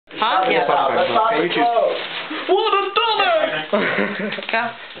Huh? Yeah. Okay, you choose. What a dumbass! Go.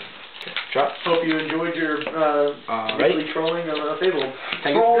 Drop. Hope you enjoyed your weekly trolling of Fable.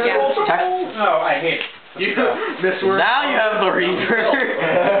 Thank you. Yeah. Attack. Oh, I hate it. You missed word. Now you have the Reaper.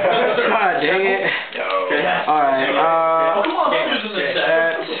 God dang it. Okay. Alright, Come on,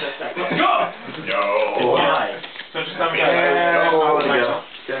 let's go! No. Why? So just tell me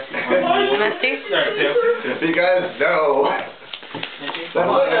Misty? Because no. That's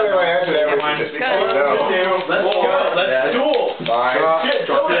not the way I answer everything. Just because no. Let's go. Let's duel. Fine.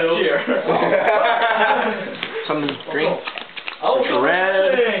 Drop here. Something green.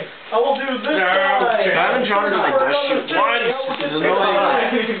 Red. I will do this. Diamond Charger like that shit once. There's no way.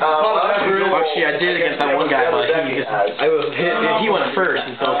 Actually, I did against that one guy, but he just, I was hit, and he went first,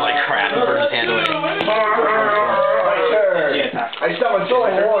 and so it was like crap, and Burns handled it. I summoned so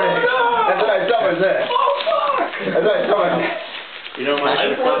much warning, and then I summoned this. And then I summoned this. You know, I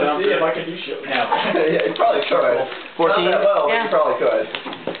just want to see if I can do shit now. Yeah, you probably could. 14? Not that well, but Yeah. you probably could.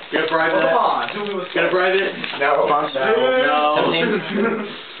 Gonna bribe it? Gonna bribe it? No. No.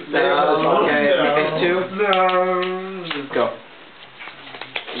 17? No. Okay, phase 2? No. Go.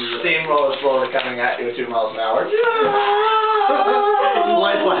 Steamroller slowly coming at you at 2 miles an hour.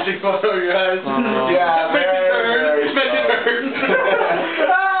 Light flashing photo, you guys. Yeah, Make it very turn. Make it turn.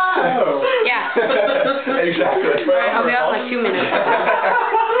 Yeah. Exactly. Alright, I'll be out in like 2 minutes.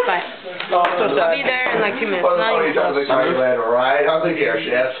 Bye. I'll be there in like 2 minutes. Well, the Not funny even times close. like you land right on the gear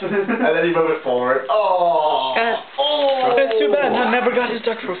shift, and then you move it forward. Oh! Oh! That's too bad. I never got his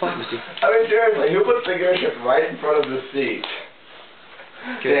duck profile. I mean, seriously, who puts the gear shift right in front of the seat?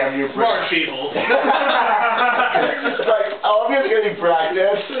 Damn you, Smart people. It's like, oh, I'm just getting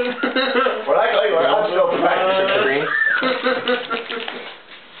practice. When I tell you what, I'm still practicing.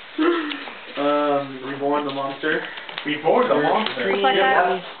 Reborn the monster. Reborn the monster. Looks like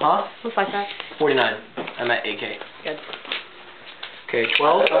that. Huh? Looks like that. 49. I'm at 8K. Good. Okay,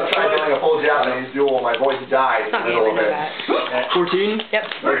 12. I tried doing a full Japanese duel, my voice died in Not the me, I middle of know it. that. 14. Yep.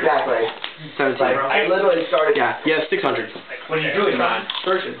 Exactly. 17. Like, I literally started. Yeah, 600. What are you doing, man?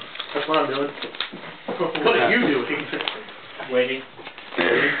 Searching. That's what I'm doing. What are you doing? Waiting.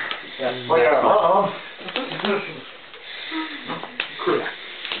 Well, yeah,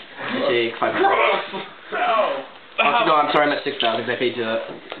 Take 500. No, I'm sorry, I'm at 6,000 because I paid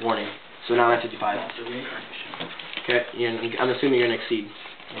warning. So now I'm at 55. Okay, I'm assuming you're going to exceed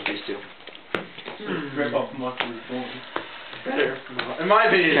in phase 2. Better. In my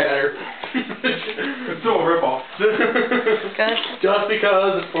opinion, better. It's still a ripoff. Good. Just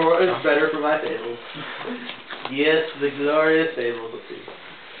because it's better for my fables. Yes, the glorious fables. Let's see.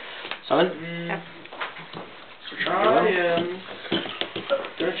 Summon? Yep. Trying.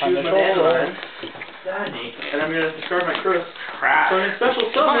 Gonna choose my dandelion. And I'm gonna discard my Chris. Crap. So in special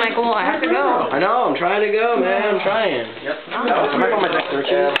Come on, summon. Michael, I have to go. I know, I'm trying to go, man. I'm trying. Yep. I'm back on my deck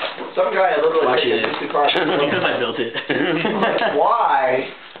searching. some guy literally Actually, taken 60 cards. because I built it. Why?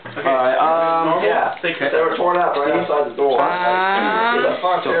 Okay. Alright, Yeah, they were torn up right outside the door. Who the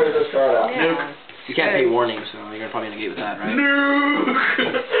fuck tears this card out? Yeah. you can't pay warning, so you're probably going to negate with that, right? Nuke!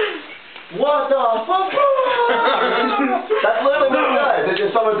 What the fuck? That's literally what it does. It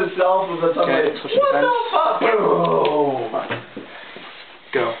just summons itself with somebody. Okay, switch What defense. the fuck? Oh.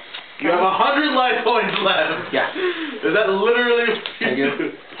 Go. You have 100 life points left. Yeah. Is that literally? Thank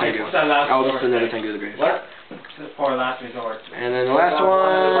you. Thank you. That last I'll resort. send another thank you to the grave. What? For last resort. And then the last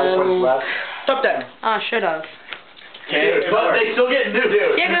one. Top deck. Oh, should have. Okay, but they still get nuked.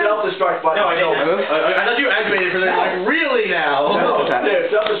 Dude, Yeah, self-destruct button. No, I didn't. No. I thought you activated for that. Like, really now? No, dude,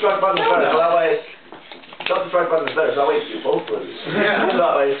 self-destruct button is better. So that way, self-destruct button is better. So that way you both lose. Yeah. So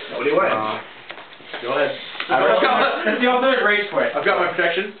that way, nobody wins. Go ahead. It's the ultimate rage quit. I've got my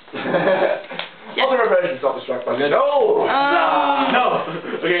protection. Ultimate version self-destruct button. No! No!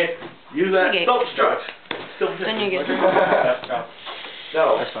 Okay, use that Okay. self-destruct. Then you get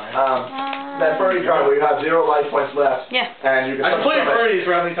No. That's fine. That Furry card where you have 0 life points left. Yeah. And you can I played summon Furries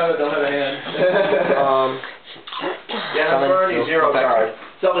for how many times I don't have a hand. Yeah, the Furry 0 card.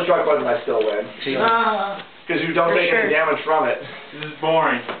 Self-destruct button, I still win. See? Because you don't For take any sure. damage from it. This is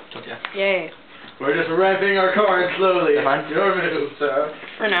boring. Okay. Yay. We're just ramping our cards slowly. Is that fine? Your move, sir.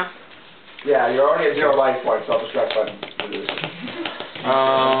 For now. Yeah, you're already at 0 life points. Self-destruct button.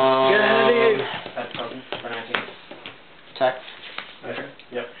 That's present for 19. Attack. Okay.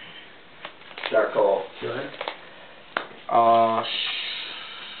 Yep. Dark Hole. Go ahead.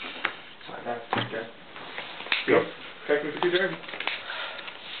 Okay. Go. Check me for 2 turns.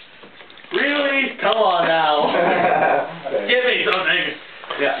 Really? Come on now. Give me something.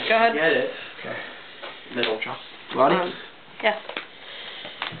 Yeah. Go ahead. Get it. Okay. Middle drop. Body? Yeah.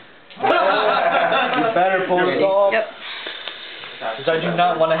 Because I do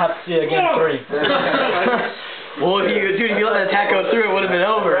not want to have to see it again 3. Well, if you let that attack go through, it would have been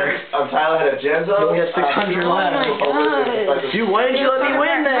over. Tyler had a Genzo. You only have 600 left. Oh my God. Dude, why didn't you let me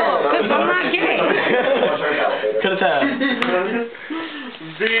win then? Because I'm not gay. Could have had.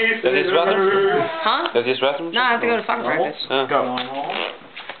 Does this bathroom? Huh? Does this bathroom? No, I have to go to soccer practice. Oh. Go.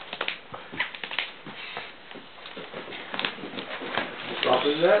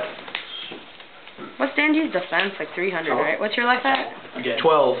 What's Danji's defense? Like 300, right? What's your life at?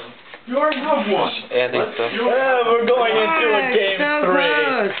 12. Yeah, I think so. Yeah, we're going into a game so 3.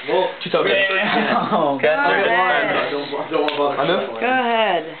 Close. Well, 2 tokens. Oh, Go ahead. I'm in. Go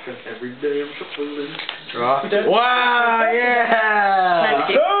ahead. Every day I'm shuffling. Draw. Wow, yeah! Let's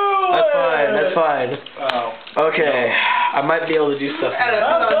get- That's fine, that's fine. Oh. Okay, I might be able to do stuff. How do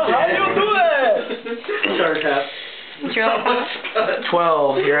you do that? Shark hat. What's your life at?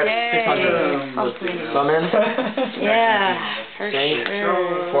 12, you're at Yay. 600. Hopefully. So I'm in? Yeah, for Thanks.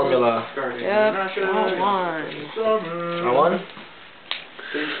 sure. Formula. Yep, I won. I won?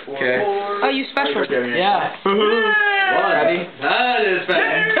 Okay. Oh, you special. Yeah. Ready? That is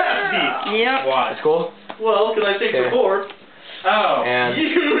fantastic. Yep. That's cool. Well, can I take the 4? Oh. And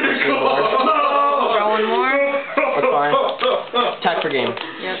Draw one more. that's fine. Attack per game.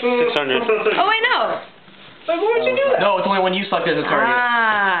 Yep. 600. Oh, wait, no. Why would you do that? No, it's only when you select it as a target.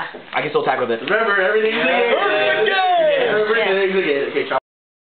 Ah. I can still attack with it. Remember, everything's a game. Everything's a game. Everything's a game. Okay,